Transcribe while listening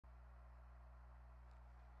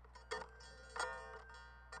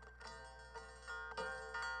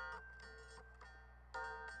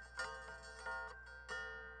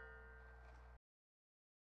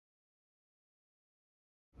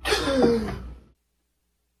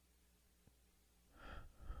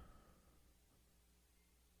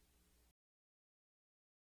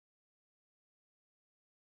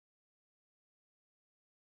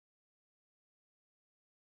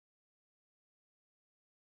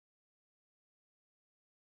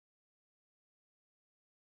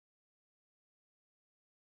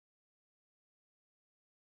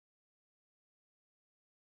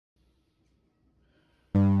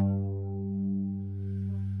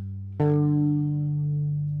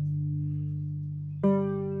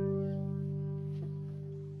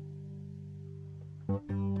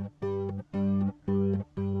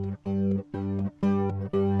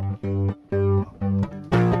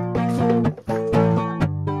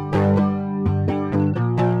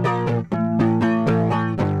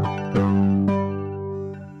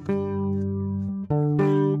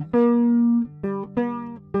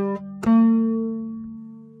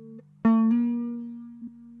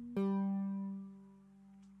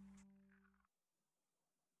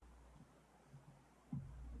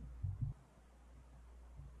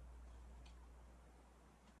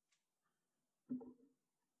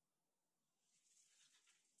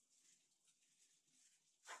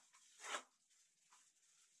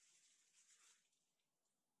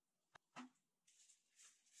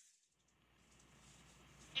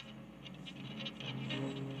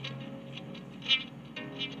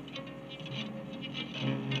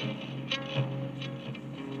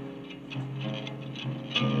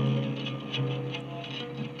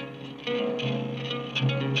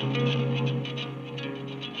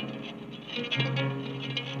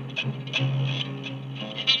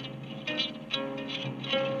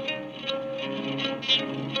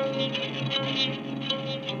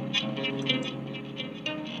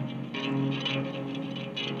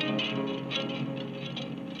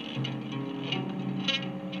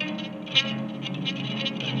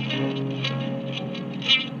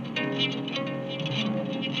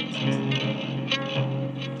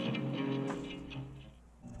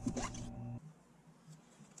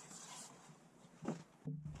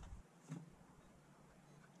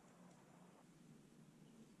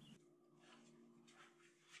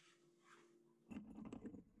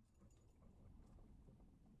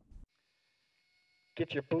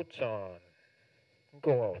Get your boots on.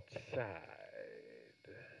 Go outside.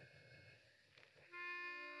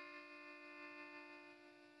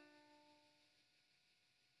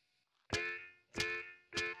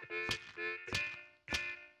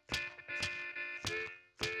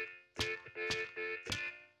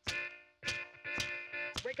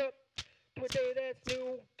 Wake up to a day that's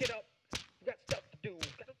new. Get up. You got stuff to do.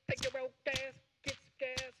 Gotta take your old gas. Get some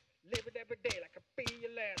gas. Live it every day like it'll be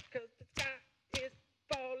your last. Cause the sky is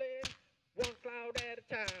falling. One cloud at a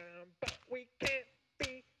time. But we can't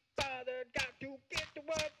be bothered. Got to get to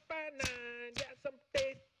work by 9. Yeah, some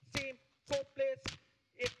days seem hopeless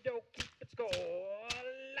if you don't keep it score.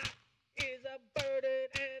 Life is a burden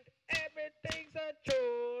and everything's a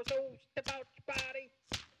chore. So step out your body.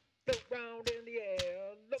 Float round in the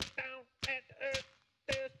air. Look down at the earth.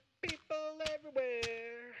 There's people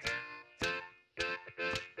everywhere.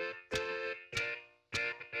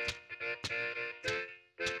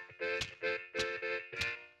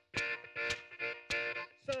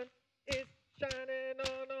 Sun is shining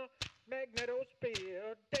on a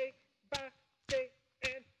magnetosphere day by day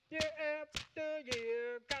and year after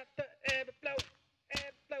year. Got the ebb and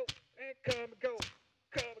flow, and come and go,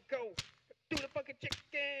 come and go. Do the fucking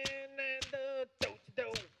chicken and the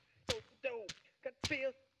do-do-do. Got to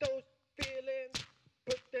feel those feelings,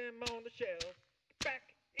 put them on the shelf. Get back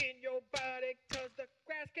in your body, cause the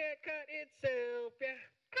grass can't cut itself, yeah.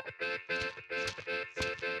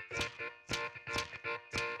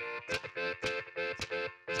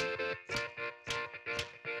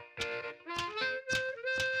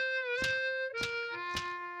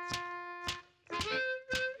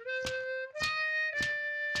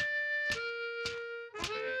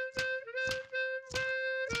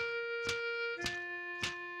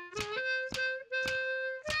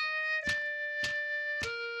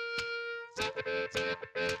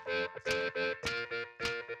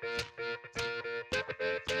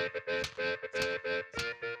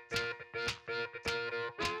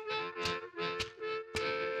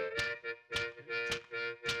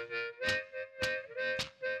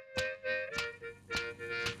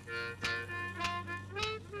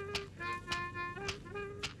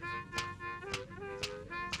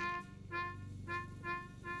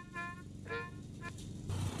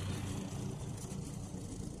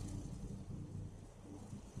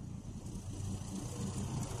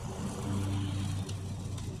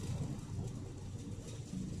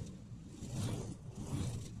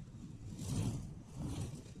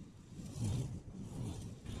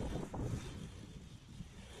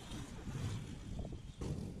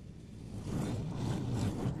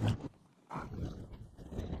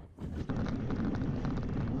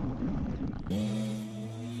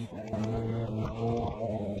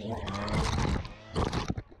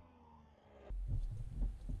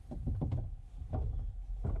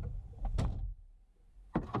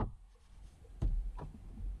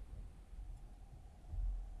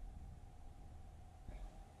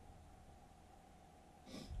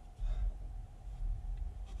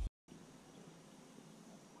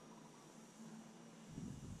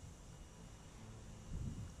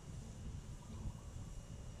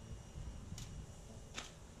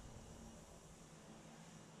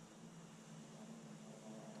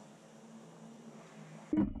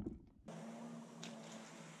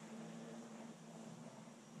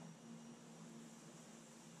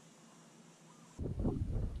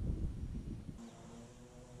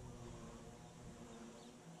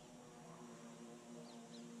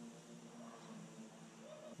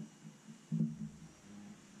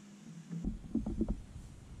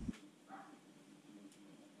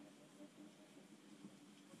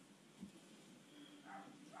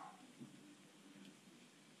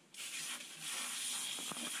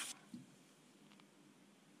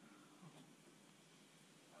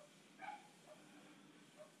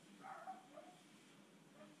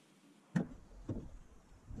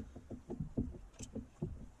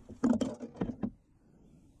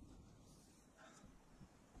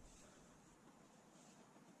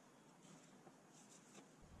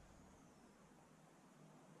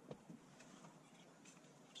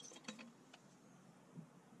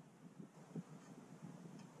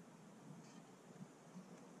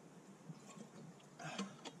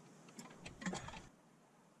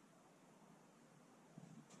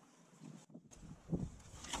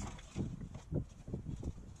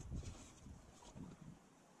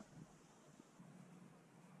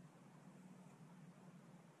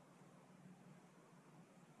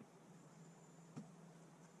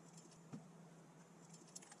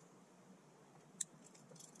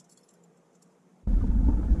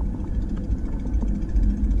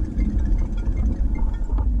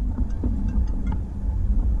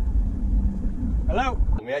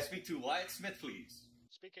 May I speak to Wyatt Smith, please?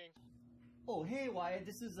 Speaking. Oh, hey, Wyatt.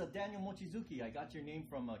 This is Daniel Mochizuki. I got your name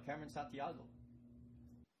from Cameron Santiago.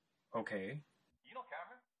 Okay. You know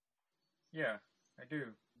Cameron? Yeah, I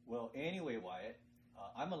do. Well, anyway, Wyatt,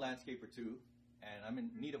 I'm a landscaper too, and I'm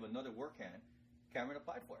in need of another work hand. Cameron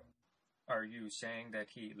applied for it. Are you saying that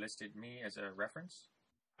he listed me as a reference?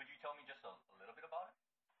 Could you tell me just a little bit about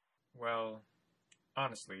it? Well,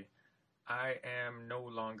 honestly, I am no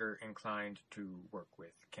longer inclined to work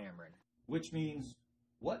with Cameron. Which means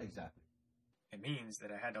what exactly? It means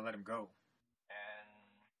that I had to let him go. And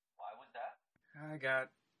why was that? I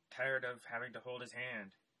got tired of having to hold his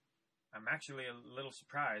hand. I'm actually a little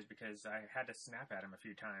surprised because I had to snap at him a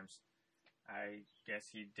few times. I guess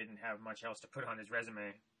he didn't have much else to put on his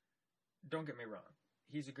resume. Don't get me wrong.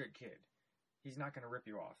 He's a good kid. He's not going to rip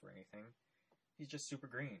you off or anything. He's just super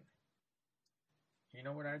green. You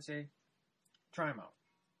know what I'd say? Try him out.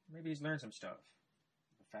 Maybe he's learned some stuff.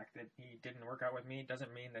 The fact that he didn't work out with me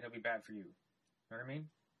doesn't mean that he'll be bad for you. Know what I mean?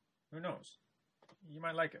 Who knows? You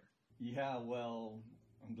might like him. Yeah, well,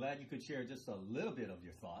 I'm glad you could share just a little bit of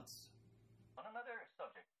your thoughts. On another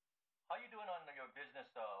subject, how you doing on your business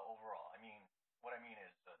overall? What I mean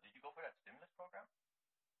is, did you go for that stimulus program?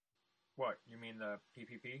 What, you mean the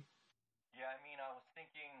PPP? Yeah, I was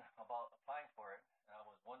thinking about applying for it, and I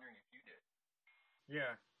was wondering if you did.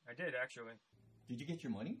 Yeah, I did actually. Did you get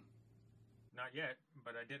your money? Not yet,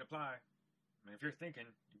 but I did apply. If you're thinking,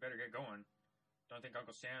 you better get going. Don't think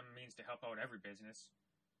Uncle Sam means to help out every business.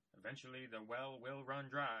 Eventually, the well will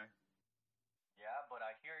run dry. Yeah, but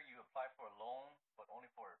I hear you apply for a loan, but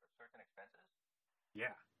only for certain expenses?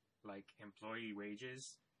 Yeah, like employee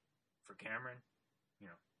wages for Cameron,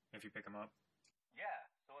 if you pick him up.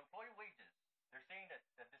 Yeah, so employee wages. They're saying that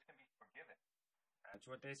this can be forgiven. That's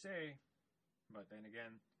what they say. But then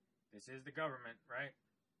again, this is the government, right?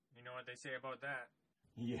 You know what they say about that.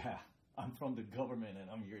 Yeah, I'm from the government and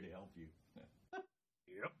I'm here to help you.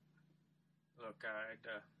 Yep. Look, I'd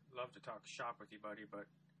love to talk shop with you, buddy, but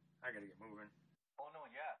I gotta get moving. Oh, no,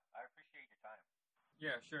 yeah. I appreciate your time.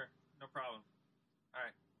 Yeah, sure. No problem. All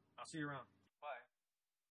right. I'll see you around. Bye.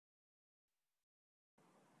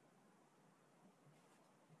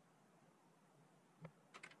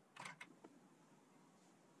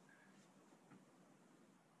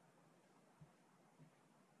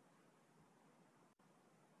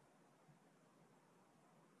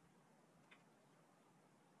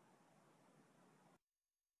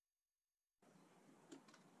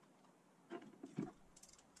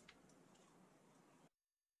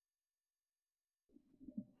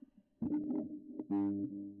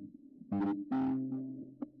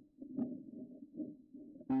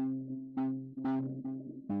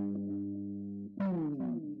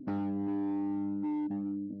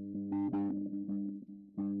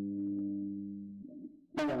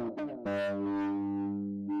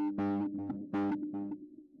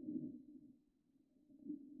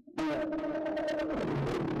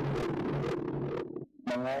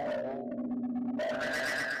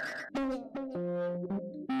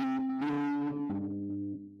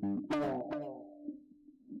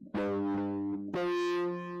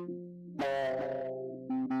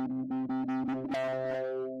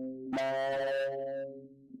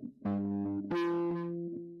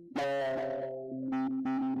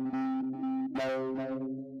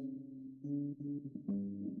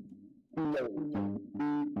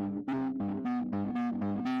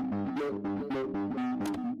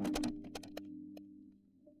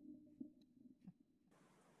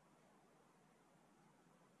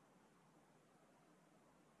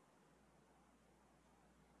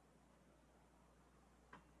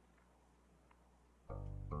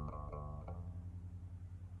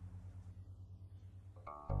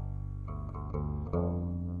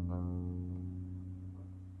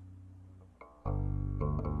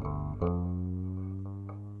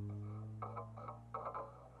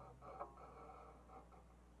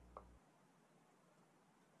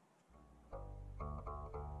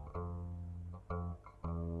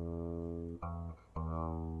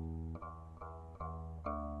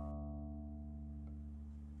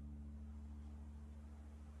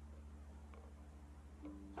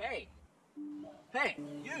 Hey! Hey,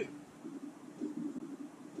 you!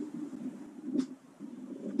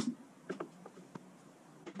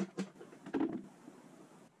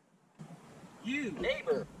 You,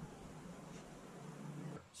 neighbor!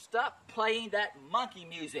 Stop playing that monkey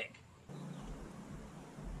music!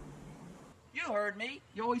 You heard me.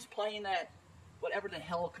 You're always playing that whatever the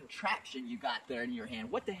hell contraption you got there in your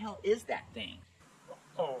hand. What the hell is that thing?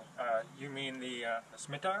 Oh, you mean the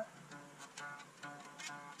Smithar?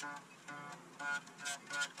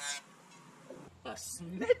 A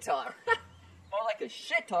smitar? More like a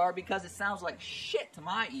shitar because it sounds like shit to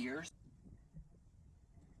my ears.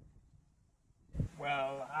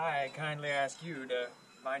 Well, I kindly ask you to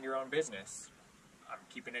mind your own business. I'm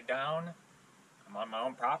keeping it down. I'm on my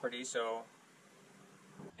own property, so...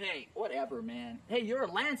 Hey, whatever, man. Hey, you're a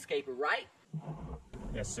landscaper, right?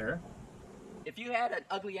 Yes, sir. If you had an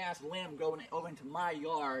ugly-ass limb going over into my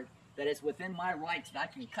yard, that it's within my rights that I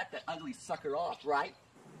can cut that ugly sucker off, right?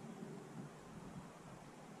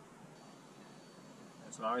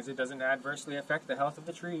 As long as it doesn't adversely affect the health of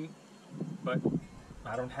the tree. But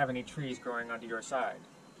I don't have any trees growing onto your side.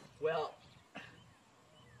 Well,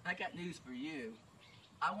 I got news for you.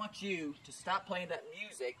 I want you to stop playing that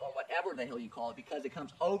music, or whatever the hell you call it, because it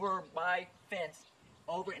comes over my fence,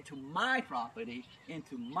 over into my property,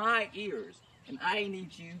 into my ears. And I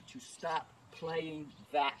need you to stop playing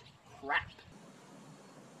that crap.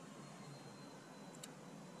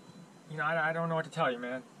 You know, I don't know what to tell you,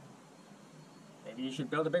 man. Maybe you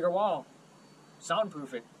should build a bigger wall.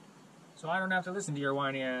 Soundproof it. So I don't have to listen to your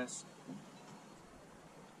whiny ass.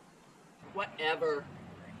 Whatever.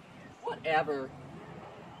 Whatever.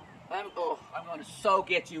 I'm going to so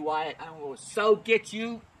get you, Wyatt. I'm going to so get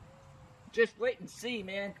you. Just wait and see,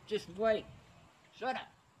 man. Just wait. Shut up.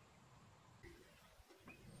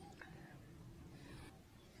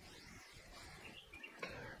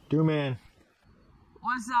 Man.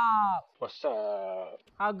 What's up? What's up?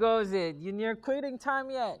 How goes it? You near quitting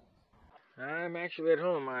time yet? I'm actually at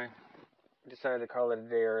home. I decided to call it a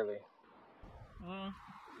day early.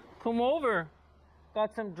 Come over.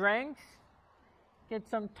 Got some drinks? Get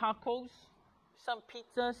some tacos? Some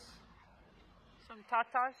pizzas? Some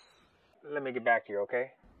tatas? Let me get back to you,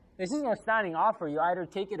 okay? This is no standing offer. You either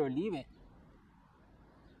take it or leave it.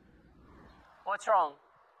 What's wrong?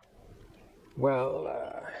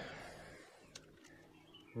 Well,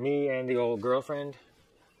 me and the old girlfriend,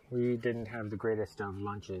 we didn't have the greatest of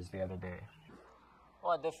lunches the other day.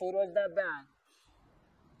 What, the food was that bad?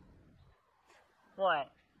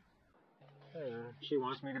 What? She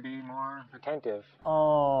wants me to be more attentive.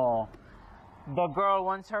 Oh, the girl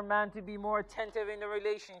wants her man to be more attentive in the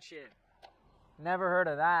relationship. Never heard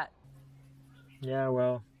of that. Yeah,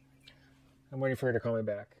 well, I'm waiting for her to call me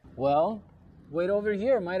back. Well, wait over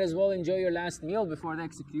here. Might as well enjoy your last meal before the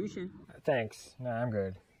execution. Thanks. No, I'm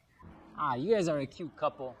good. You guys are a cute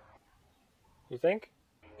couple. You think?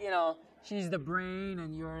 You know, she's the brain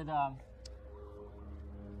and you're the...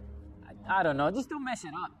 I don't know, just don't mess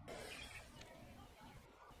it up.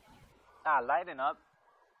 Lighten up.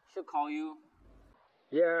 She'll call you.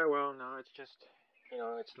 Yeah, well, no, it's just,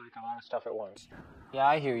 it's like a lot of stuff at once. Yeah,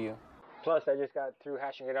 I hear you. Plus, I just got through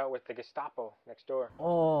hashing it out with the Gestapo next door.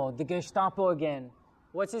 Oh, the Gestapo again.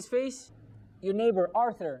 What's his face? Your neighbor,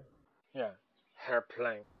 Arthur. Yeah, Herr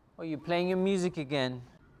Plank. Oh, you're playing your music again.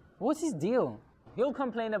 What's his deal? He'll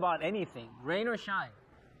complain about anything, rain or shine.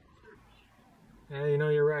 Yeah,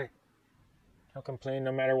 you're right. He'll complain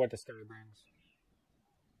no matter what the sky brings.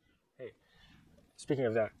 Hey, speaking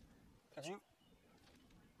of that, could you...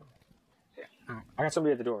 Yeah, I got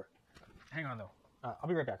somebody at the door. Hang on, though. I'll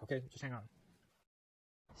be right back, okay? Just hang on.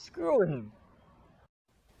 Screw him.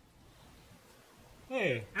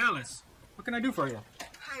 Hey, Alice. What can I do for you?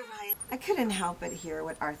 Hi, Ryan. I couldn't help but hear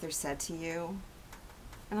what Arthur said to you.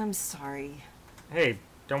 And I'm sorry. Hey,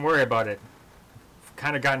 don't worry about it. I've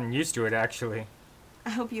kind of gotten used to it, actually.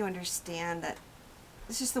 I hope you understand that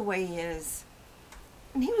it's just the way he is.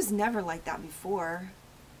 And he was never like that before.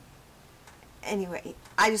 Anyway,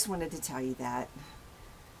 I just wanted to tell you that.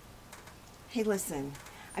 Hey, listen.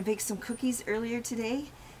 I baked some cookies earlier today,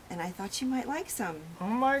 and I thought you might like some. Oh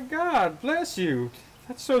my God, bless you.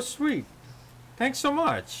 That's so sweet. Thanks so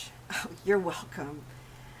much. Oh, you're welcome.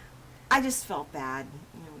 I just felt bad.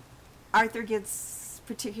 Arthur gets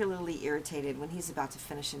particularly irritated when he's about to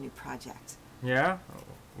finish a new project. Yeah?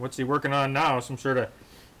 What's he working on now? Some sort of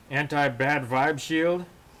anti-bad vibe shield?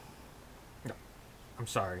 No, I'm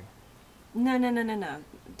sorry. No.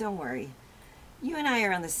 Don't worry. You and I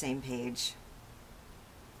are on the same page.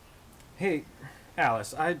 Hey,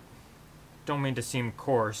 Alice, I don't mean to seem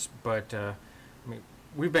coarse, but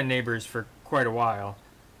we've been neighbors for quite a while.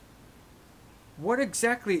 What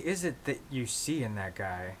exactly is it that you see in that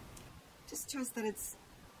guy? Just trust that it's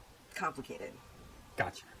complicated.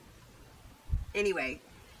 Gotcha. Anyway,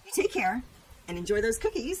 you take care and enjoy those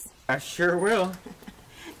cookies. I sure will.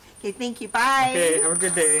 Okay, thank you. Bye. Okay, have a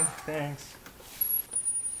good day. Thanks.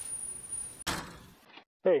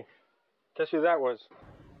 Hey, guess who that was?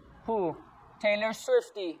 Who? Taylor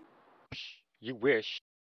Swifty. You wish.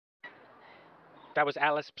 That was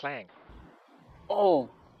Alice Plank. Oh,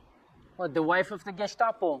 what, the wife of the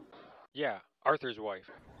Gestapo? Yeah, Arthur's wife.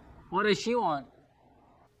 What does she want?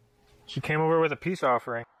 She came over with a peace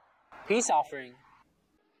offering. Peace offering.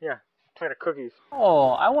 Yeah, plate of cookies. Oh,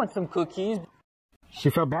 I want some cookies. She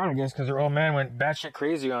felt bad, I guess, because her old man went batshit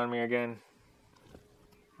crazy on me again.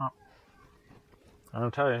 Huh. I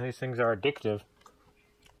don't tell you, these things are addictive.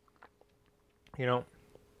 You know,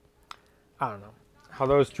 I don't know how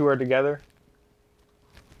those two are together.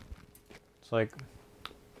 It's like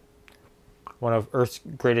one of Earth's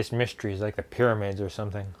greatest mysteries, like the pyramids or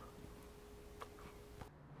something.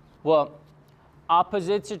 Well,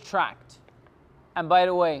 opposites attract. And by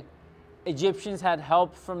the way, Egyptians had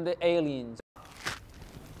help from the aliens.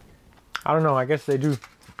 I don't know, I guess they do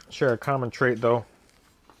share a common trait, though.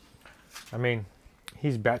 I mean,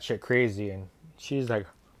 he's batshit crazy, and she's like,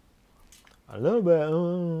 a little bit.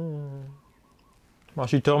 Well,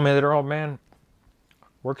 she told me that her old man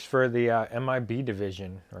works for the MIB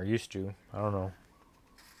division, or used to. I don't know.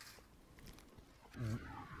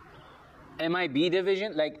 MIB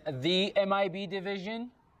division? Like the MIB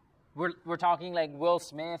division? We're talking like Will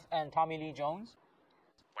Smith and Tommy Lee Jones?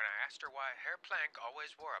 When I asked her why Herr Planck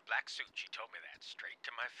always wore a black suit, she told me that straight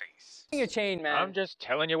to my face. Your chain, man. I'm just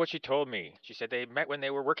telling you what she told me. She said they met when they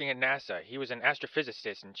were working at NASA. He was an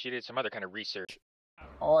astrophysicist, and she did some other kind of research.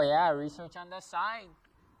 Oh yeah, research on the side.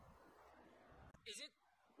 Is it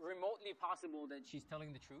remotely possible that she's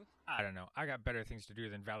telling the truth? I don't know. I got better things to do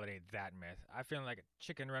than validate that myth. I feel like a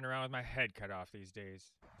chicken running around with my head cut off these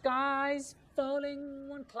days. Skies falling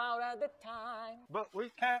one cloud at a time. But we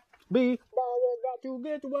can't be bothered, got to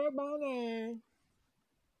get to work by then.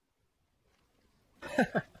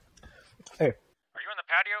 Hey. Are you on the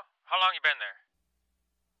patio? How long you been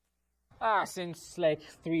there? Since like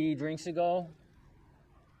 3 drinks ago.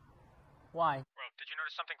 Why? Well, did you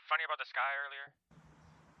notice something funny about the sky earlier?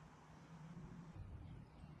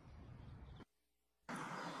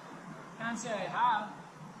 Can't say I have.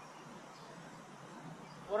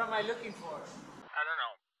 What am I looking for? I don't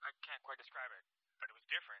know. I can't quite describe it, but it was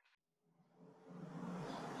different.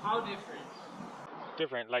 How different?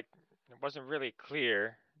 Different, like it wasn't really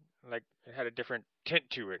clear. Like it had a different tint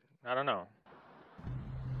to it. I don't know.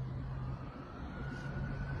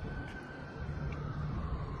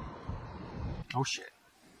 Oh shit.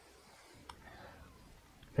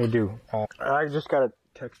 Hey, dude. I just got a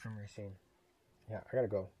text from Racine. Yeah, I gotta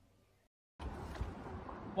go.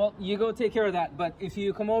 Well, you go take care of that, but if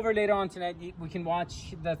you come over later on tonight, we can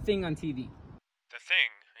watch The Thing on TV. The Thing?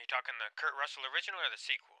 Are you talking the Kurt Russell original or the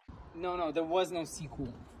sequel? No, there was no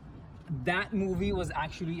sequel. That movie was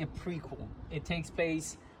actually a prequel. It takes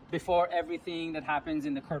place before everything that happens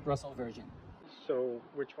in the Kurt Russell version. So,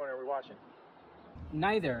 which one are we watching?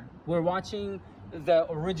 Neither. We're watching the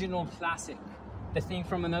original classic, The Thing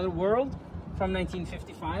from Another World, from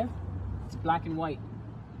 1955. It's black and white.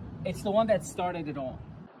 It's the one that started it all.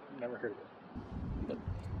 Never heard of it.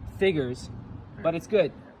 Figures, but it's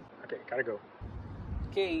good. Okay, gotta go.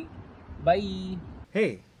 Okay, bye.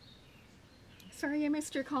 Hey. Sorry I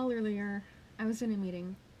missed your call earlier. I was in a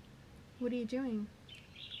meeting. What are you doing?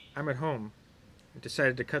 I'm at home. I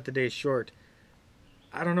decided to cut the day short.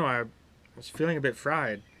 I don't know, I was feeling a bit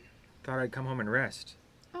fried. Thought I'd come home and rest.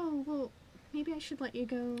 Oh, well, maybe I should let you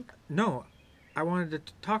go. No, I wanted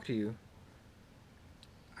to talk to you.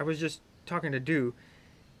 I was just talking to Dew.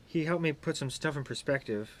 He helped me put some stuff in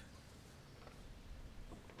perspective.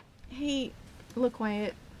 Hey, look,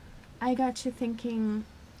 Wyatt. I got to thinking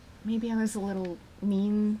maybe I was a little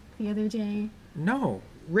mean the other day. No,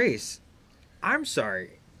 Race. I'm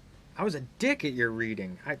sorry. I was a dick at your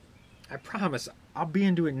reading. I promise I'll be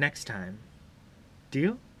into it next time.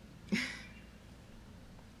 Deal?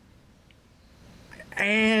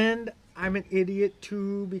 And I'm an idiot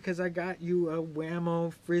too because I got you a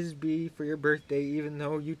Whammo Frisbee for your birthday even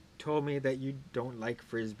though you told me that you don't like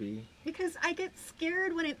Frisbee. Because I get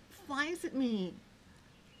scared when it flies at me.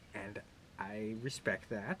 And I respect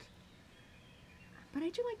that. But I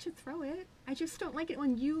do like to throw it. I just don't like it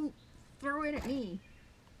when you throw it at me.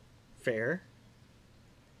 Fair.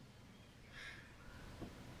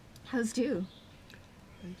 How's Dew?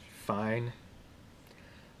 Fine.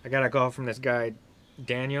 I got a call from this guy,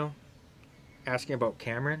 Daniel, asking about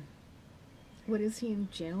Cameron. What, is he in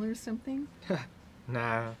jail or something?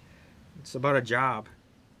 Nah, it's about a job.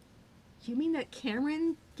 You mean that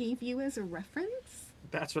Cameron gave you as a reference?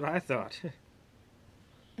 That's what I thought.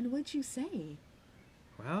 And what'd you say?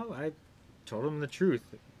 Well, I told him the truth.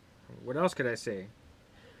 What else could I say?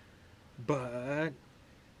 But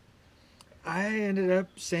I ended up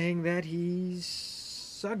saying that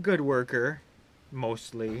he's a good worker,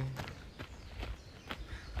 mostly.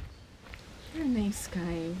 You're a nice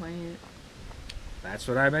guy, Wyatt. That's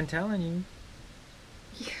what I've been telling you.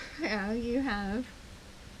 Yeah, you have.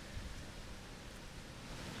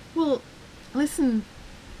 Well, listen,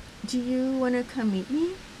 do you want to come meet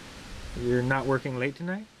me? You're not working late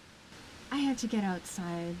tonight? I had to get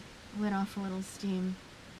outside, let off a little steam.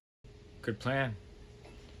 Good plan.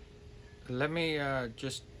 Let me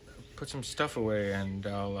just put some stuff away and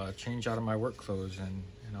I'll change out of my work clothes and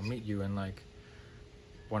I'll meet you in like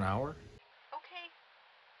 1 hour. Okay.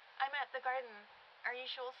 I'm at the garden. Our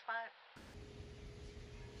usual spot.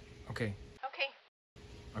 Okay. Okay.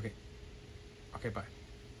 Okay. Okay, bye.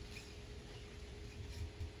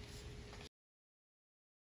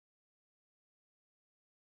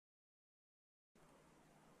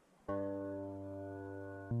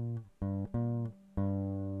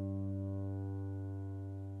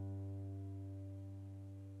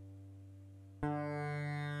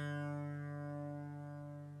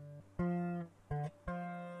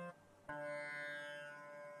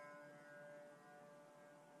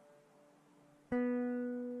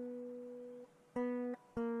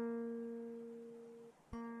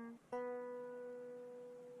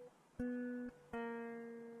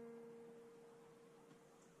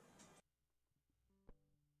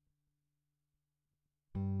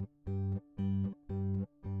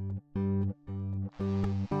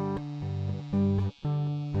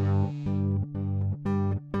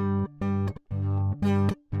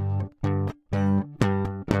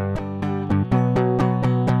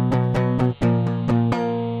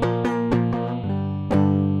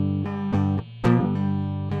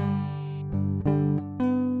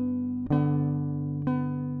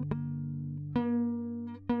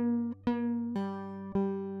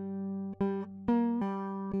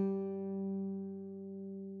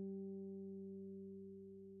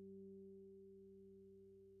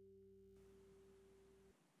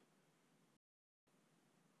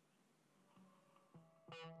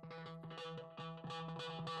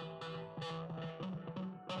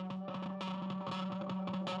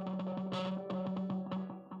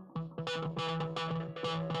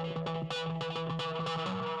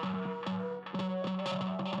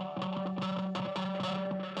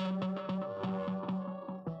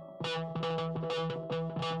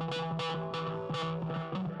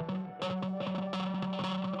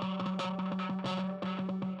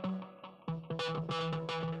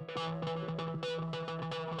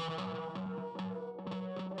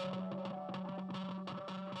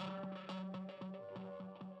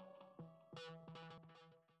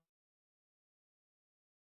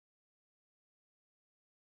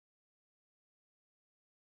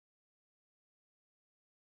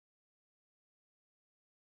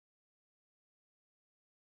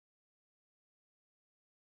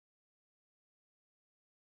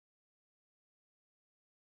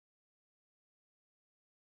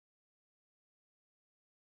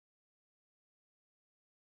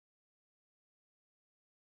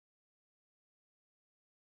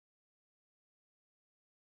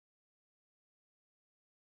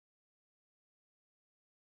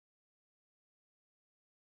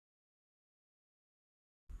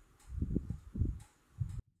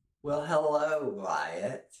 Well, hello,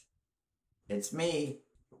 Wyatt. It's me,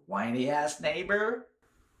 whiny ass neighbor.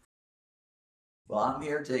 Well, I'm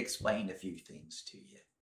here to explain a few things to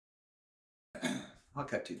you. I'll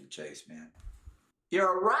cut to the chase, man.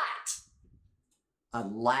 You're a rat! A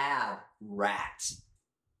lab rat.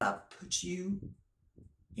 I put you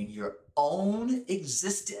in your own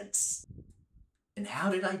existence. And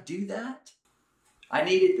how did I do that? I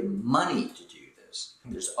needed the money to do this.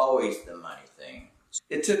 There's always the money thing.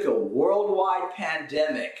 It took a worldwide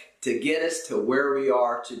pandemic to get us to where we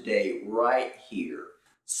are today, right here.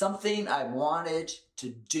 Something I wanted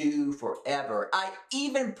to do forever. I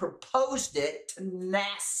even proposed it to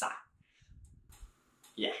NASA.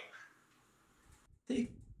 Yeah.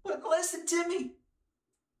 They wouldn't listen to me.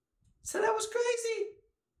 Said I was crazy.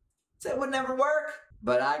 Said it would never work.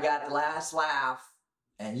 But I got the last laugh.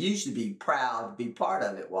 And you should be proud to be part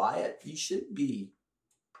of it, Wyatt. You should be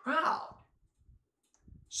proud.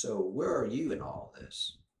 So where are you in all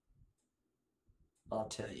this? I'll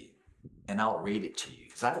tell you. And I'll read it to you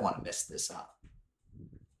because I don't want to mess this up.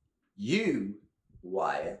 You,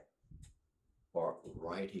 Wyatt, are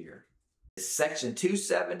right here. Section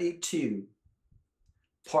 272,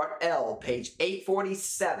 Part L, page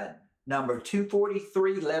 847, number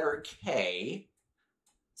 243, letter K,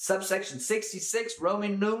 subsection 66,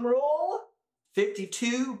 Roman numeral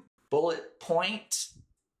 52, bullet point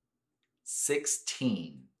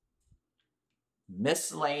 16.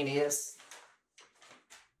 Miscellaneous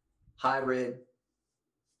hybrid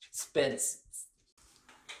expenses.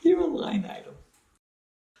 You're a line item.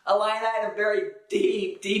 A line item buried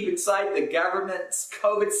deep, deep inside the government's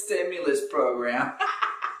COVID stimulus program.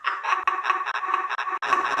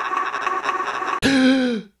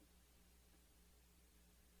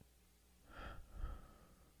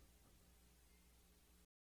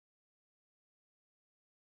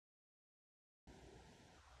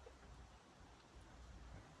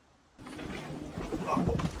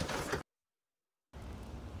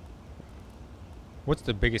 What's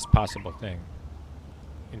the biggest possible thing?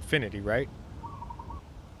 Infinity, right?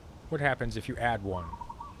 What happens if you add one?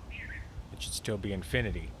 It should still be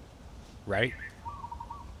infinity, right?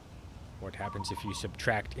 What happens if you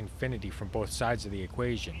subtract infinity from both sides of the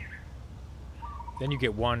equation? Then you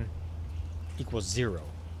get 1 equals 0.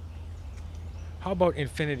 How about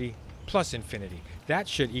infinity plus infinity? That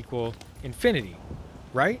should equal infinity,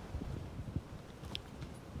 right?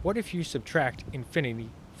 What if you subtract infinity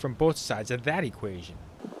from both sides of that equation?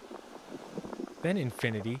 Then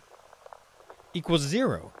infinity equals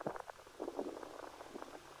 0.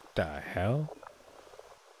 The hell?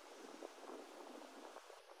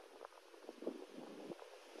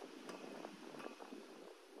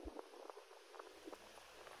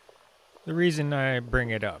 The reason I bring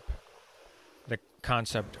it up, the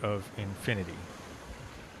concept of infinity,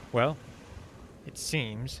 well, it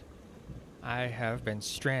seems I have been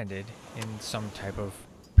stranded in some type of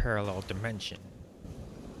parallel dimension.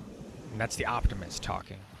 And that's the optimist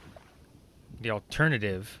talking. The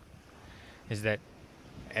alternative is that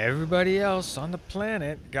everybody else on the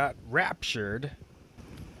planet got raptured,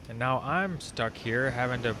 and now I'm stuck here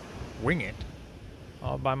having to wing it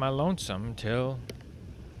all by my lonesome till...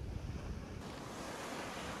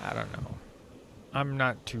 I don't know. I'm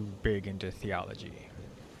not too big into theology.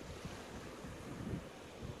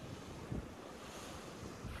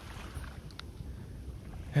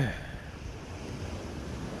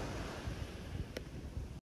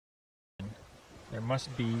 There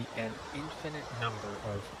must be an infinite number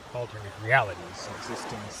of alternate realities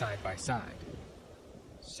existing side by side.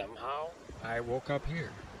 Somehow, I woke up here.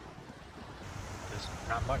 There's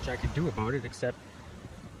not much I can do about it except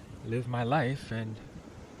live my life and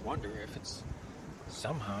wonder if it's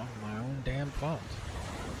somehow my own damn fault.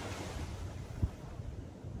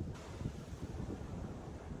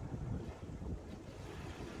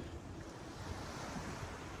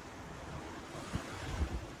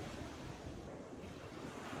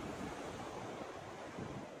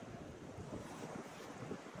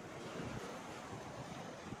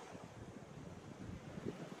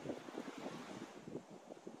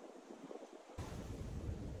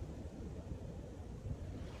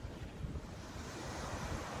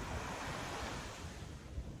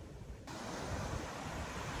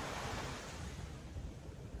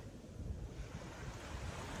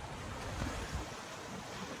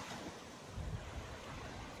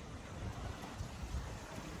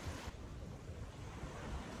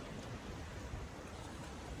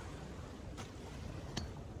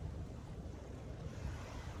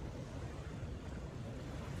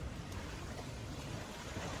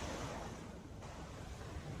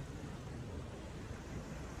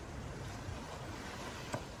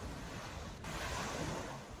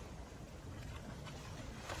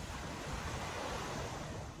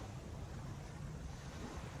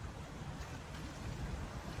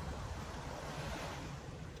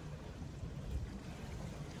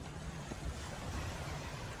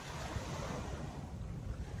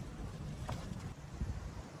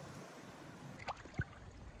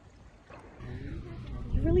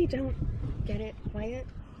 You really don't get it, Wyatt.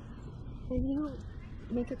 When you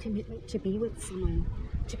make a commitment to be with someone,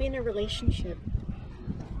 to be in a relationship,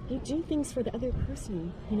 you do things for the other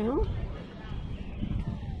person, you know?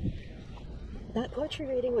 That poetry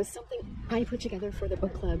reading was something I put together for the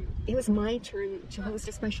book club. It was my turn to host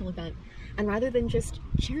a special event. And rather than just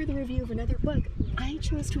share the review of another book, I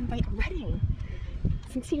chose to invite Redding.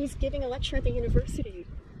 Since he was giving a lecture at the university,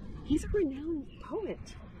 he's a renowned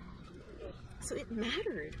poet. So it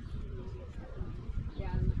mattered.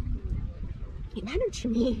 It mattered to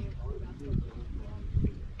me.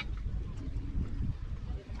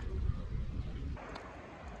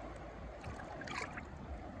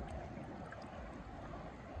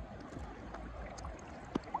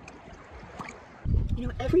 You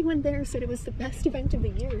know, everyone there said it was the best event of the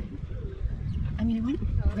year. I mean, it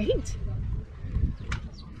went great.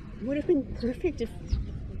 It would have been perfect if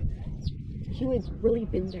he had really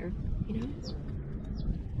been there, you know?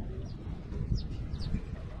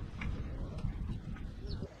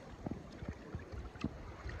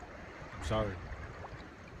 I'm sorry.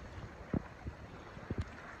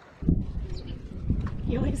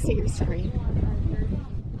 You always say you're sorry.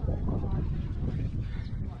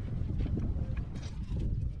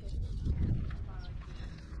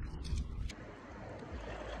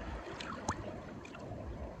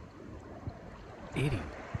 idiot.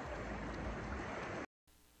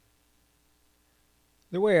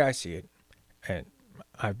 The way I see it, and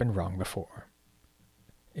I've been wrong before,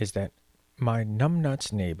 is that my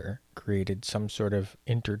numbnuts neighbor created some sort of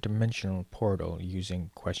interdimensional portal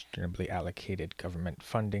using questionably allocated government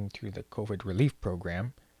funding through the COVID relief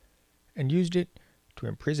program and used it to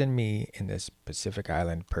imprison me in this Pacific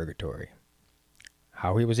Island purgatory.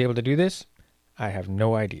 How he was able to do this, I have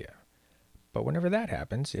no idea. But whenever that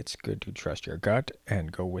happens, it's good to trust your gut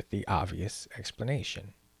and go with the obvious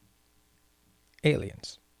explanation.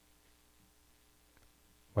 Aliens.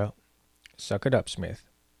 Well, suck it up, Smith.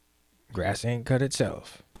 Grass ain't cut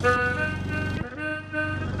itself.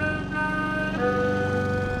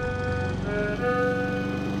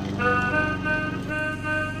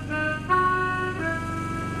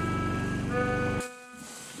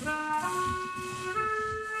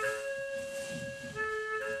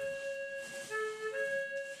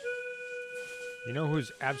 You know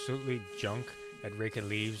who's absolutely junk at raking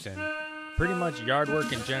leaves and pretty much yard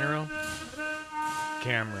work in general?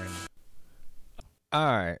 Cameron.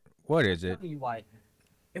 Alright, what is it? Tell you why.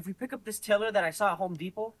 If we pick up this tiller that I saw at Home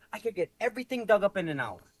Depot, I could get everything dug up in an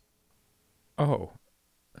hour. Oh.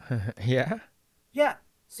 Yeah? Yeah,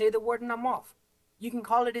 say the word and I'm off. You can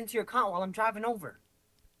call it into your account while I'm driving over.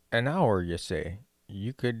 An hour, you say?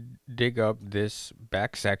 You could dig up this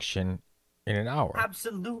back section in an hour?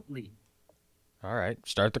 Absolutely. Alright,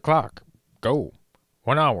 start the clock. Go.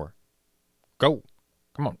 1 hour. Go.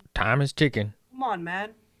 Come on, time is ticking. Come on,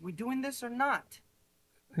 man. We doing this or not?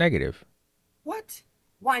 Negative. What?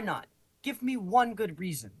 Why not? Give me one good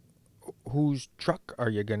reason. Whose truck are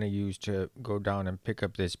you gonna use to go down and pick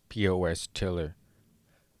up this POS tiller?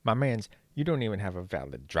 My mans, you don't even have a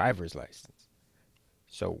valid driver's license.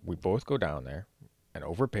 So we both go down there and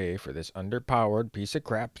overpay for this underpowered piece of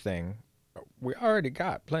crap thing. We already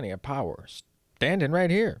got plenty of power. Standing right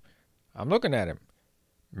here. I'm looking at him.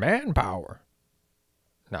 Manpower.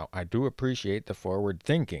 Now, I do appreciate the forward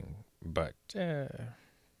thinking, but,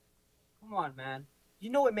 Come on, man. You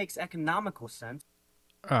know it makes economical sense.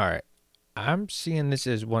 Alright. I'm seeing this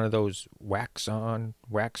as one of those wax on,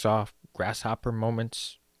 wax off grasshopper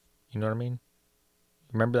moments. You know what I mean?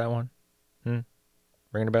 Remember that one?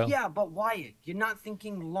 Ringing a bell? Yeah, but Wyatt, you're not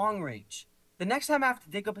thinking long range. The next time I have to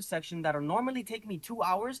dig up a section that'll normally take me 2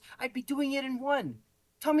 hours, I'd be doing it in 1.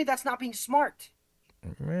 Tell me that's not being smart.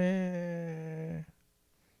 Meh.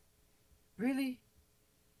 Really?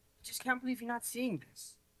 I just can't believe you're not seeing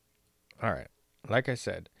this. Alright. Like I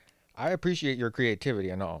said, I appreciate your creativity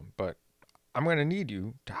and all, but I'm going to need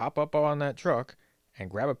you to hop up on that truck and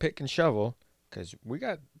grab a pick and shovel, because we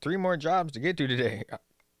got 3 more jobs to get to today.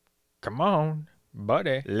 Come on,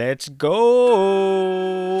 buddy. Let's go!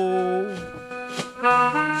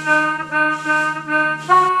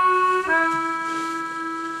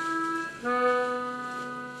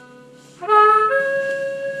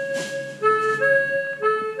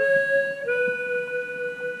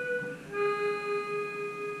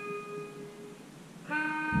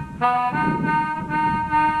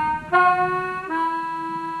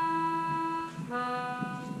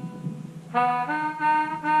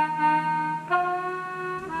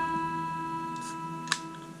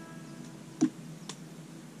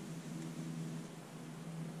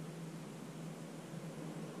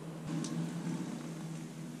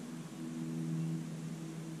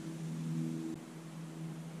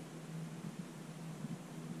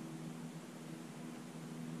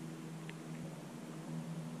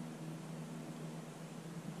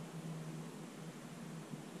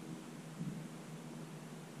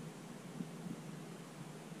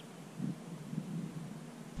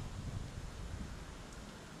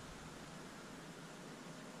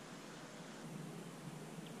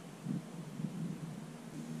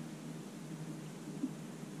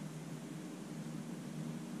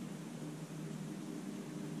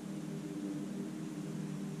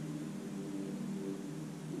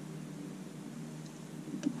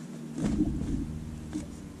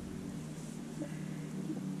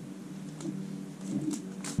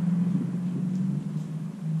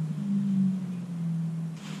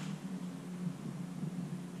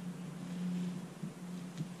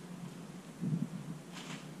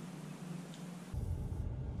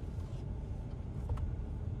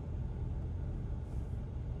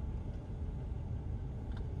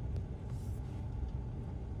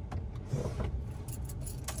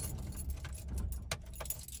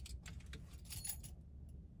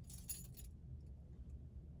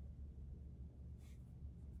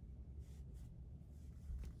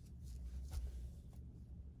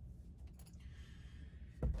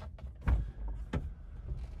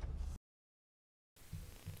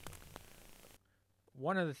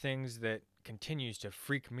 One of the things that continues to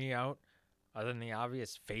freak me out, other than the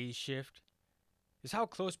obvious phase shift, is how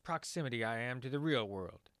close proximity I am to the real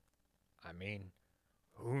world. I mean,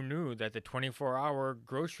 who knew that the 24-hour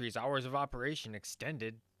groceries hours of operation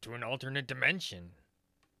extended to an alternate dimension?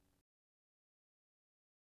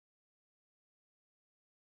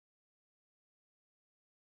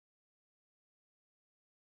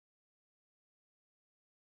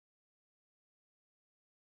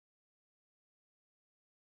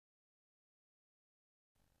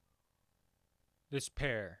 This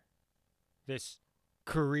pair, this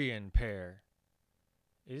Korean pair,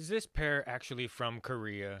 is this pair actually from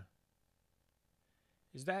Korea?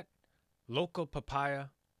 Is that local papaya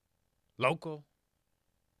local?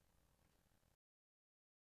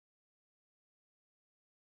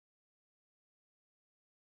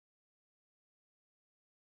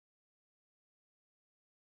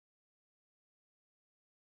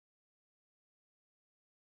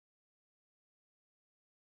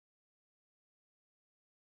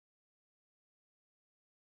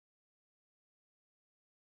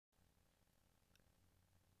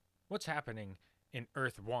 What's happening in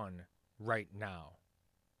Earth 1 right now?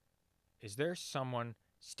 Is there someone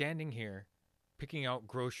standing here picking out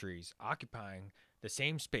groceries, occupying the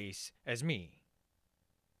same space as me?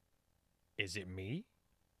 Is it me?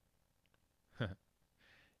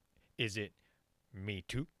 Is it me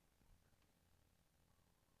too?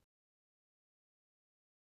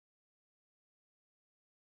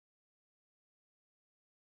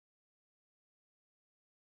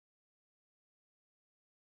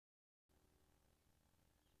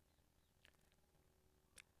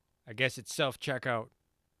 I guess it's self-checkout.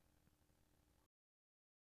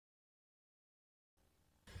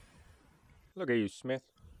 Look at you, Smith.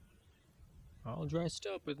 All dressed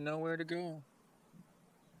up with nowhere to go.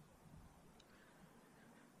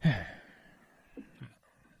 Let's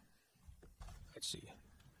see.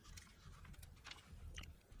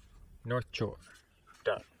 North Shore,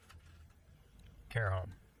 done. Care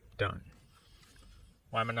Home, done.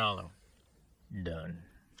 Waimanalo, done.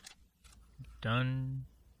 Done.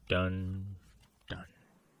 Done.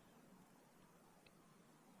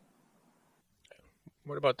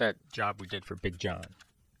 What about that job we did for Big John?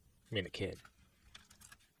 I mean, the kid.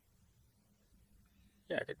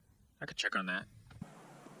 Yeah, I could check on that.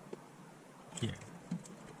 Yeah.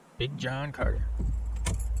 Big John Carter.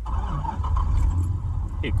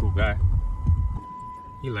 Hey, cool guy.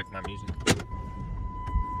 You like my music.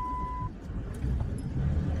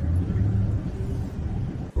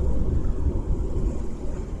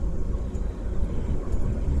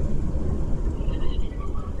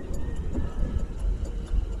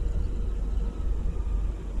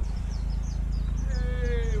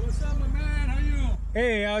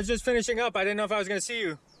 Hey, I was just finishing up. I didn't know if I was going to see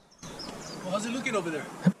you. Well, how's it looking over there?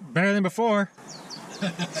 Better than before.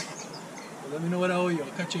 Well, let me know what I owe you. I'll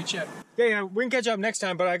cut you a check. Yeah, we can catch up next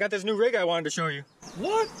time, but I got this new rig I wanted to show you.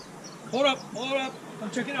 What? Hold up. I'll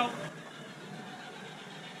check it out.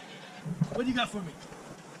 What do you got for me?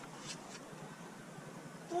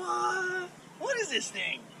 What? What is this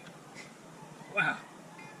thing? Wow.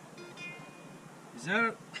 Is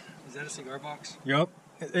that a cigar box? Yup.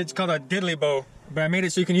 It's called a diddly bow, but I made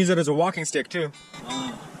it so you can use it as a walking stick, too.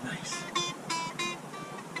 Oh, nice.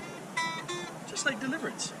 Just like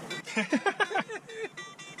Deliverance. I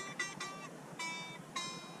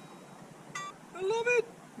love it.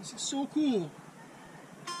 This is so cool.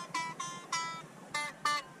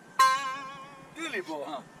 Diddly bow,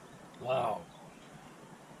 huh? Wow.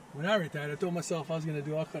 When I retired, I told myself I was going to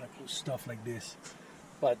do all kind of cool stuff like this.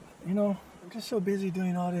 But, you know, I'm just so busy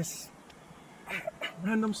doing all this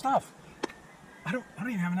random stuff. I don't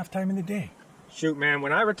even have enough time in the day. Shoot, man,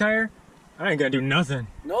 when I retire, I ain't gonna do nothing.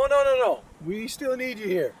 No. We still need you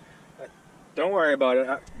here. Don't worry about it.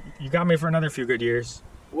 You got me for another few good years.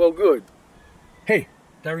 Well, good. Hey,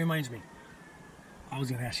 that reminds me. I was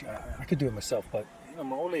gonna ask you, I could do it myself, but you know,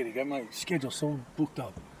 my old lady got my schedule so booked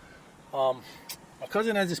up. My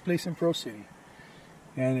cousin has this place in Pro City,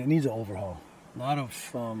 and it needs an overhaul. A lot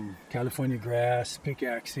of California grass,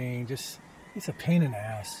 pickaxing, it's a pain in the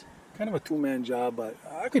ass. Kind of a two-man job, but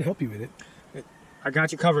I could help you with it. I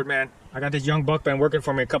got you covered, man. I got this young buck been working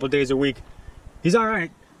for me a couple days a week. He's all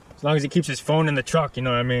right, as long as he keeps his phone in the truck, you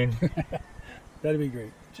know what I mean? That'd be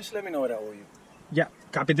great. Just let me know what I owe you. Yeah,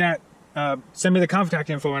 copy that. Send me the contact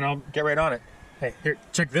info and I'll get right on it. Hey, here,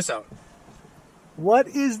 check this out. What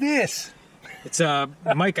is this? It's a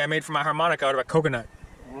mic I made for my harmonica out of a coconut.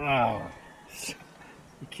 Wow.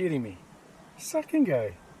 You're kidding me. Sucking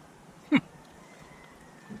guy.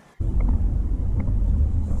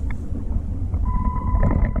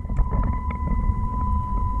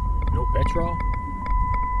 Patrol?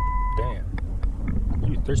 Damn.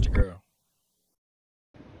 You thirsty girl.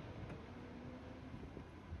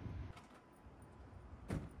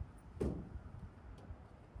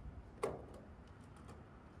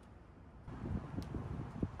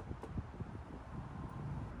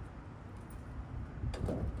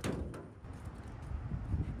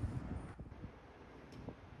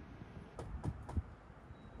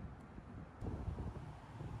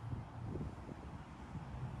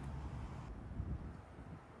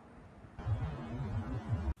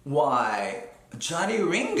 Why, Johnny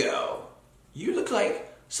Ringo, you look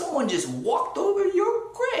like someone just walked over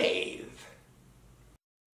your grave.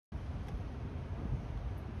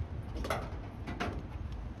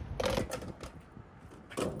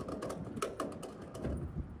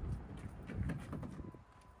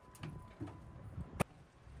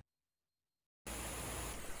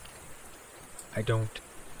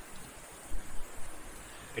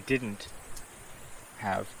 I didn't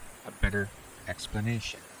have a better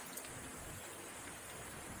explanation.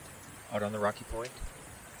 Out on the rocky point,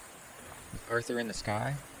 with Arthur in the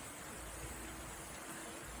sky,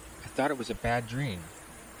 I thought it was a bad dream.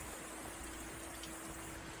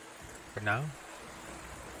 But now,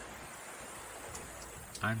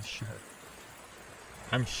 I'm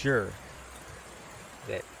sure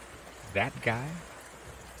that that guy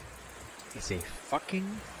is a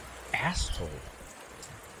fucking asshole.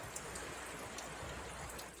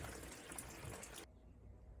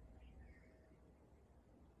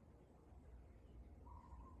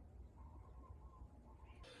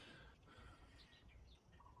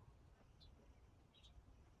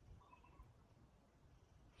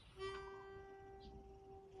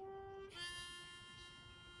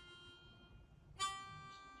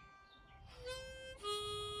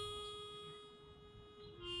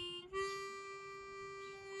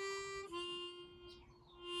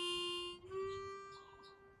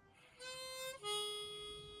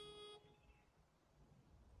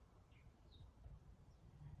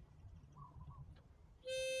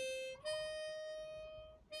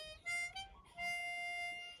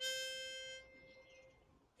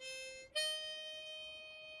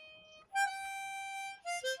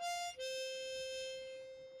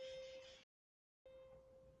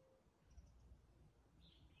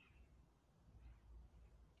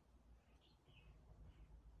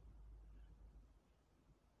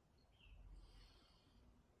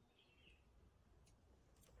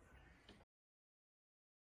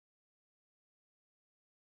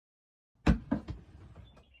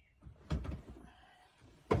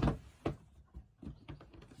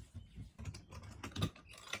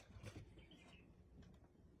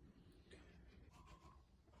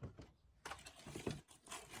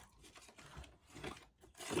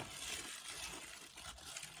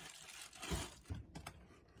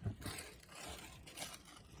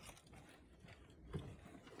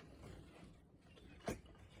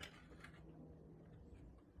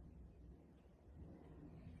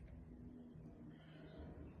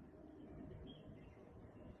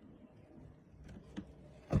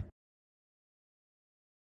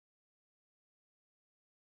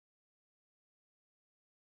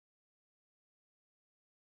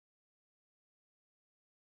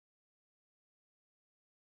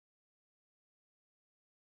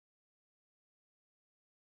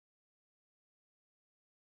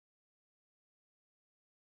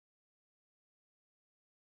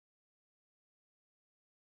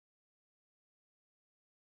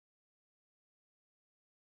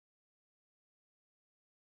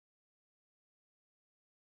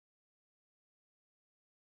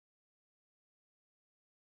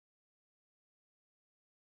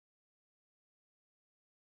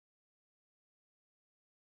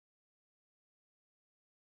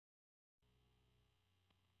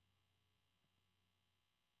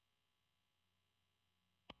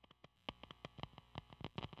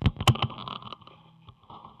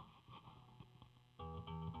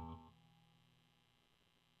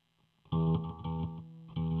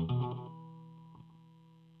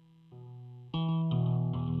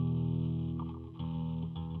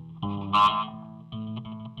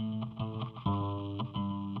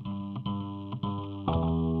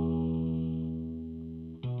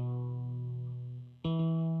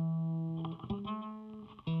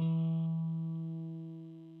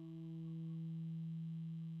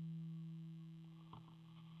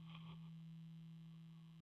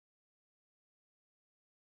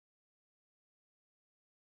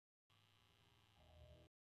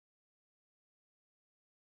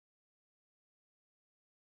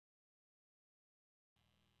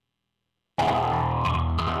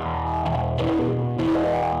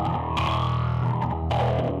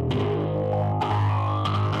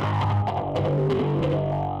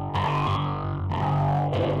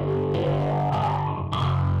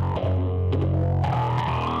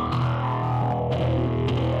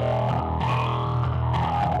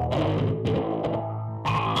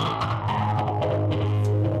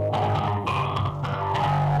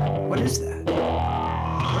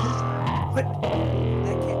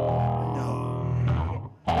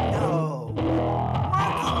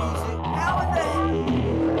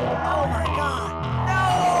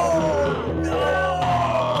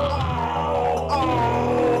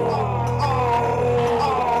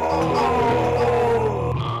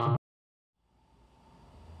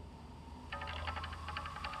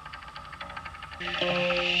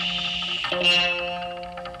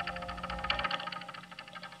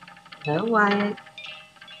 Hello, Wyatt.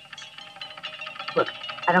 Look,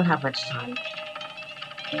 I don't have much time.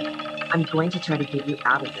 I'm going to try to get you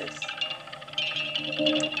out of this.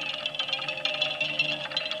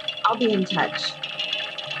 I'll be in touch.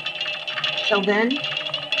 Till then,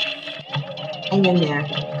 hang in there.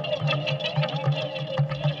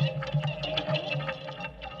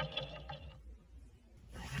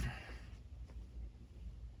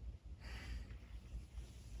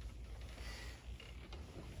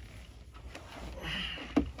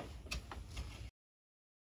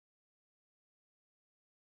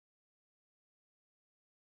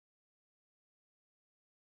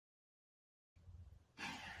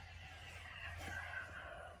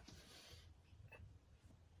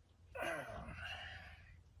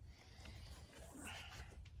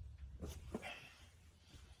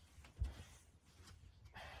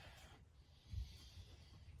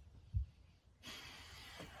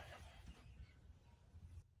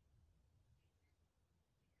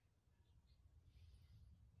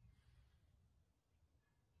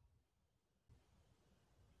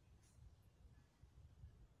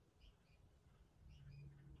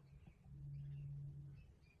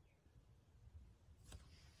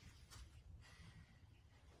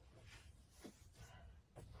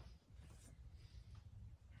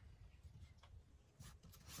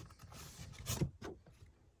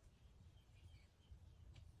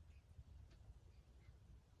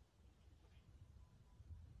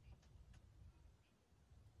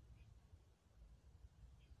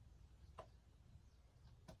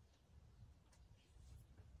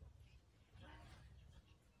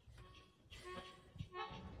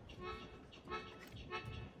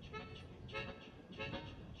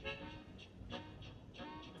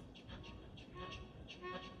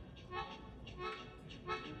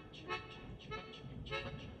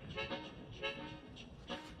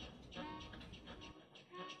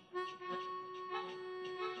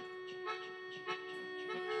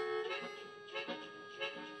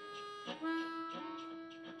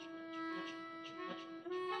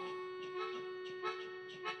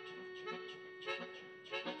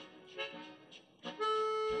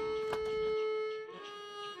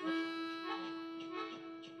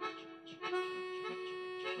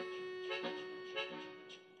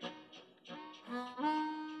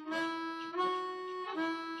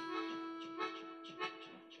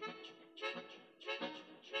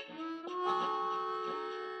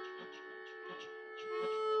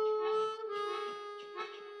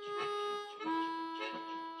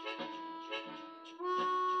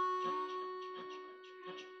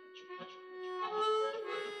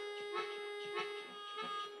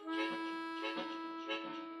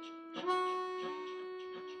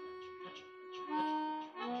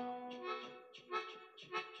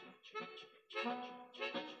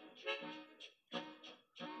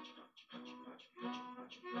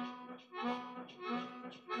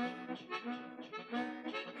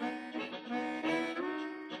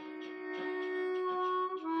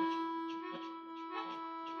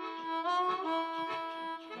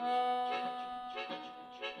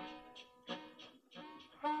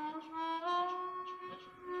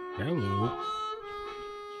 Hello.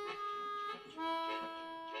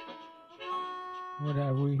 What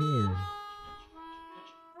have we here?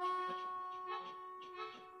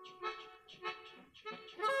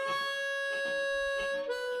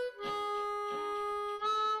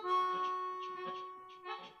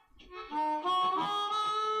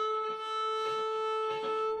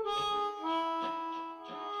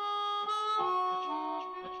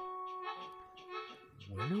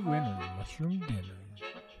 Winner, winner, mushroom dinner.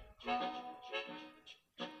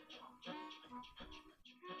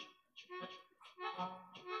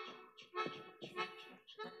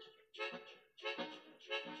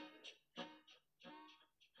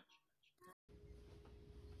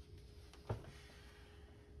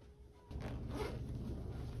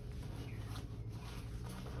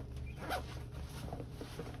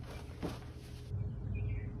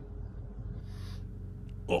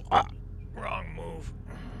 Oh, wrong move.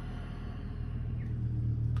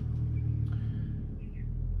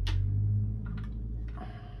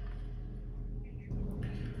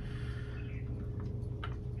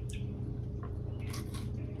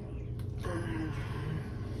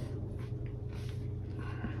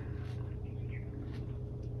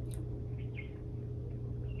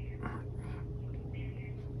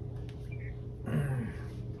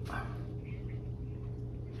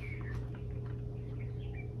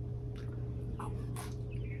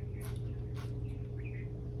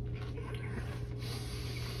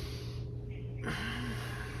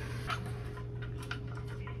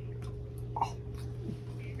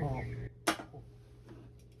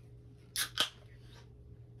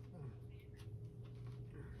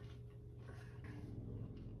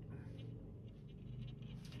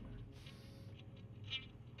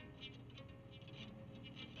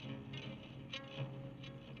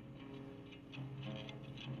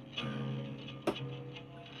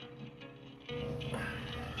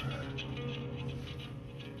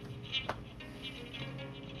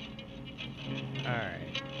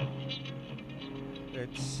 Alright.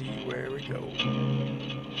 Let's see where we go.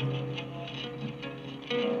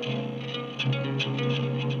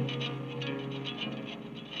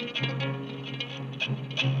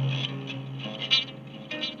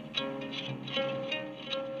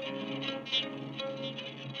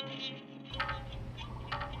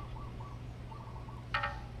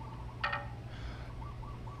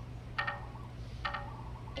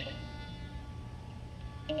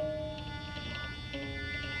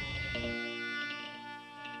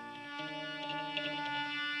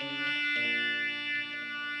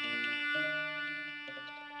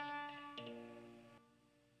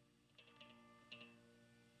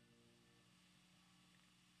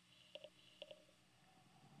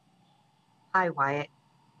 Hi, Wyatt.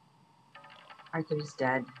 Arthur's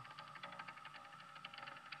dead.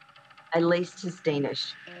 I laced his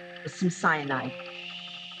Danish with some cyanide.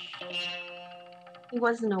 He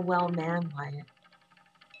wasn't a well man, Wyatt.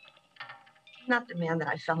 Not the man that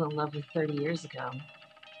I fell in love with 30 years ago.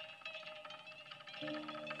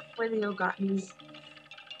 Where the O'Gottons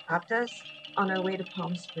dropped us on our way to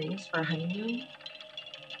Palm Springs for our honeymoon.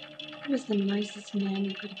 He was the nicest man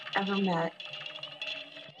you could have ever met.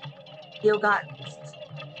 The O'Gottons,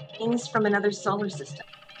 beings from another solar system.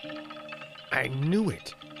 I knew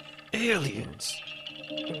it. Aliens.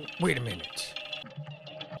 Wait a minute.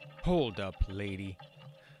 Hold up, lady.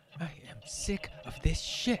 I am sick of this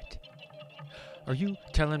shit. Are you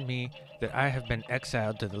telling me that I have been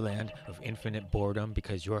exiled to the land of infinite boredom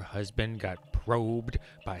because your husband got probed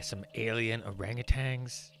by some alien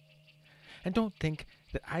orangutans? And don't think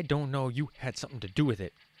that I don't know you had something to do with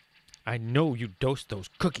it. I know you dosed those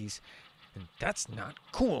cookies, and that's not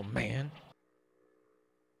cool, man.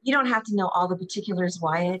 You don't have to know all the particulars,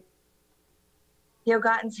 Wyatt. The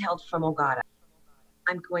O'Gottons hailed from Ogata.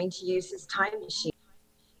 I'm going to use his time machine.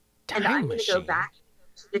 And I'm going to go back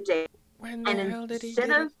to the day. When the hell did he instead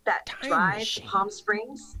get of a that time drive machine? to Palm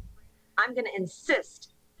Springs, I'm going to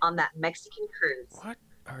insist on that Mexican cruise. What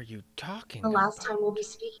are you talking The about? last time we'll be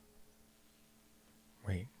speaking.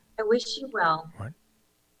 Wait. I wish you well. What?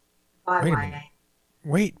 Bye, Wait a Wyatt. minute.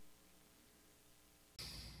 Wait.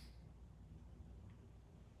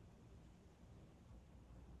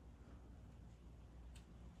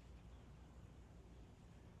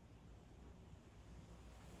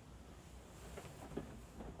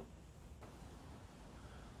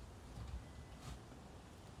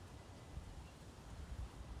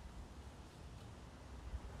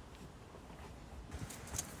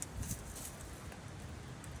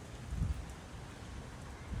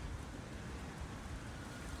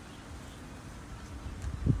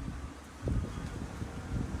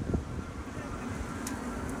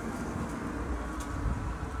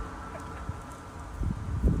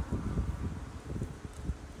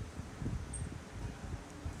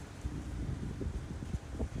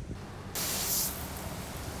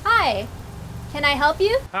 Hi, can I help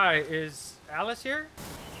you? Hi, is Alice here?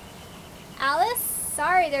 Alice?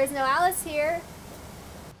 Sorry, there's no Alice here.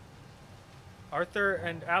 Arthur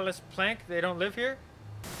and Alice Plank, they don't live here?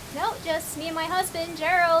 No, just me and my husband,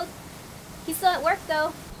 Gerald. He's still at work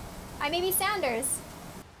though. I'm Amy Sanders.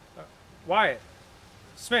 Wyatt.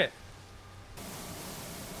 Smith.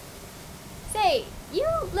 Say, you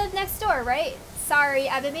live next door, right? Sorry,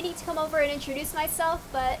 I've been meaning to come over and introduce myself,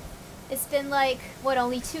 but it's been like, what,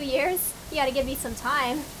 only 2 years? You gotta give me some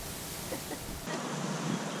time.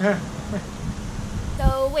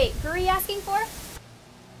 So, wait, who are you asking for?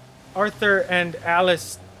 Arthur and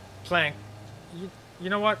Alice Plank. You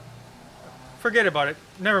know what? Forget about it.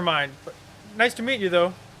 Never mind. But nice to meet you,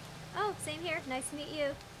 though. Oh, same here. Nice to meet you.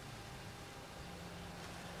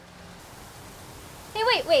 Hey,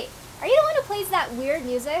 wait. Are you the one who plays that weird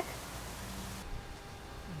music?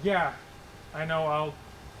 Yeah, I know. I'll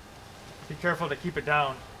be careful to keep it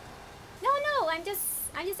down. No, I'm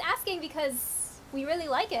just asking because we really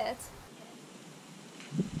like it.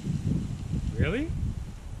 Really?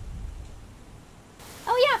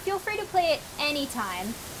 Oh yeah, feel free to play it anytime.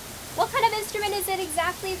 What kind of instrument is it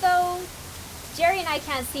exactly, though? Jerry and I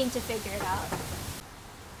can't seem to figure it out.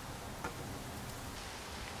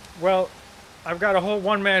 Well, I've got a whole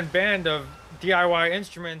one-man band of DIY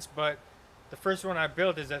instruments, but the first one I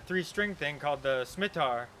built is a 3-string thing called the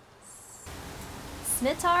Smitar.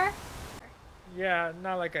 Smitar? Yeah,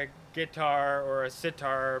 not like a guitar or a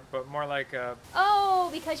sitar, but more like a... Oh,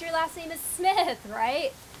 because your last name is Smith,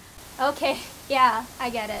 right? Okay, yeah, I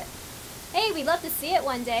get it. Hey, we'd love to see it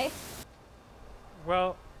one day.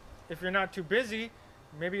 Well, if you're not too busy,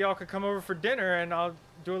 maybe y'all could come over for dinner and I'll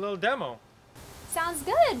do a little demo. Sounds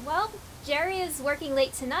good. Well, Jerry is working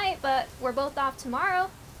late tonight, but we're both off tomorrow.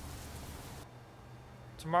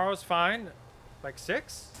 tomorrow's fine. Like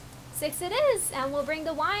 6? 6 it is, and we'll bring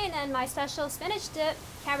the wine and my special spinach dip.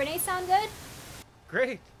 Cabernet sound good?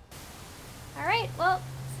 Great. All right, well,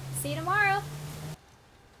 see you tomorrow.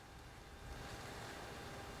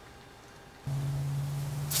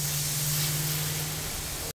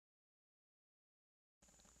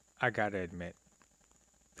 I gotta admit,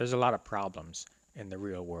 there's a lot of problems in the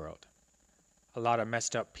real world. A lot of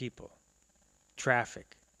messed up people,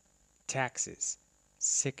 traffic, taxes,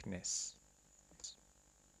 sickness.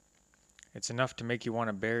 It's enough to make you want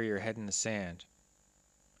to bury your head in the sand.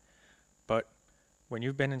 But when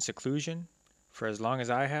you've been in seclusion for as long as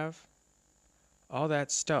I have, all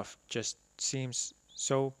that stuff just seems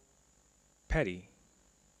so petty.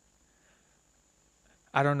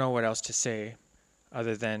 I don't know what else to say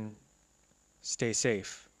other than stay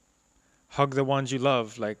safe. Hug the ones you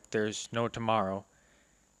love like there's no tomorrow.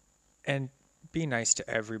 And be nice to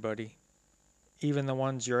everybody, even the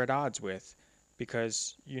ones you're at odds with,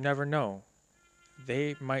 because you never know.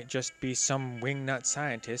 They might just be some wingnut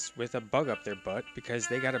scientist with a bug up their butt because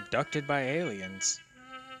they got abducted by aliens.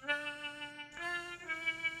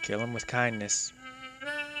 Kill them with kindness.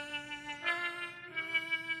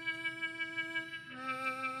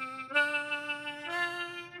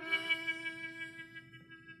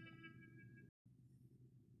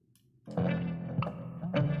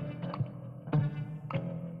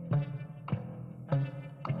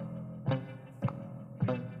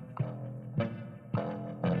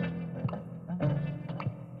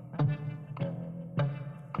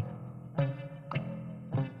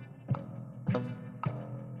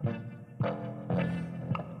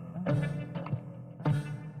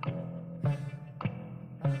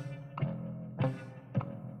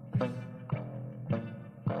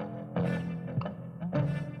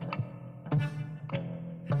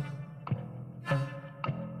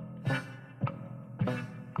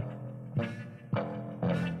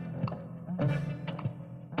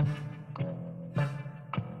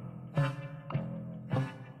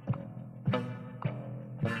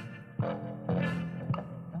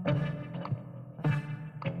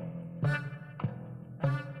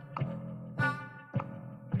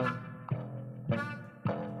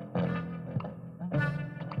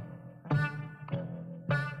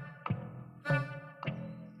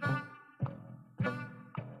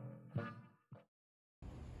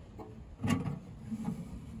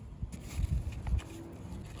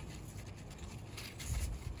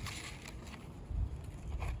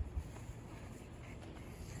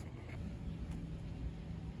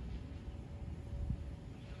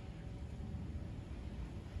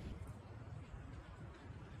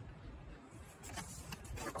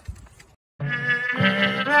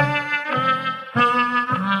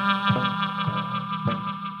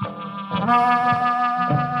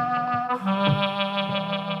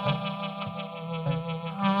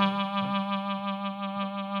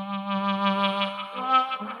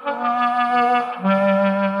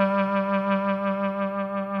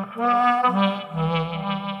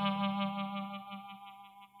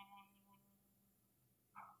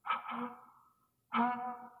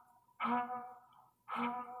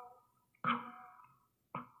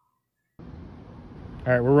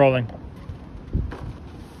 All right, we're rolling.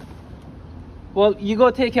 Well, you go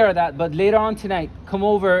take care of that, but later on tonight, come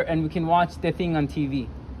over and we can watch The Thing on TV.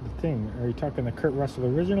 The Thing? Are you talking the Kurt Russell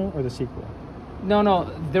original or the sequel?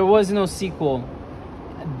 No, there was no sequel.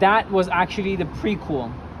 That was actually the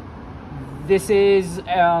prequel. This is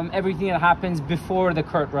everything that happens before the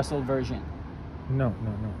Kurt Russell version. No.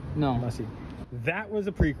 No. See. That was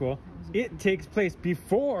a prequel. It takes place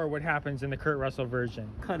before what happens in the Kurt Russell version.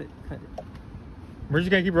 Cut it. We're just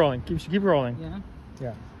gonna keep rolling. Keep rolling. Yeah?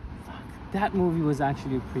 Yeah. Fuck. That movie was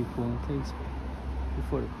actually a prequel. It takes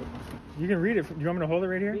before the Kurt Russell. You can read it. You want me to hold it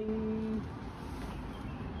right here?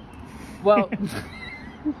 Well...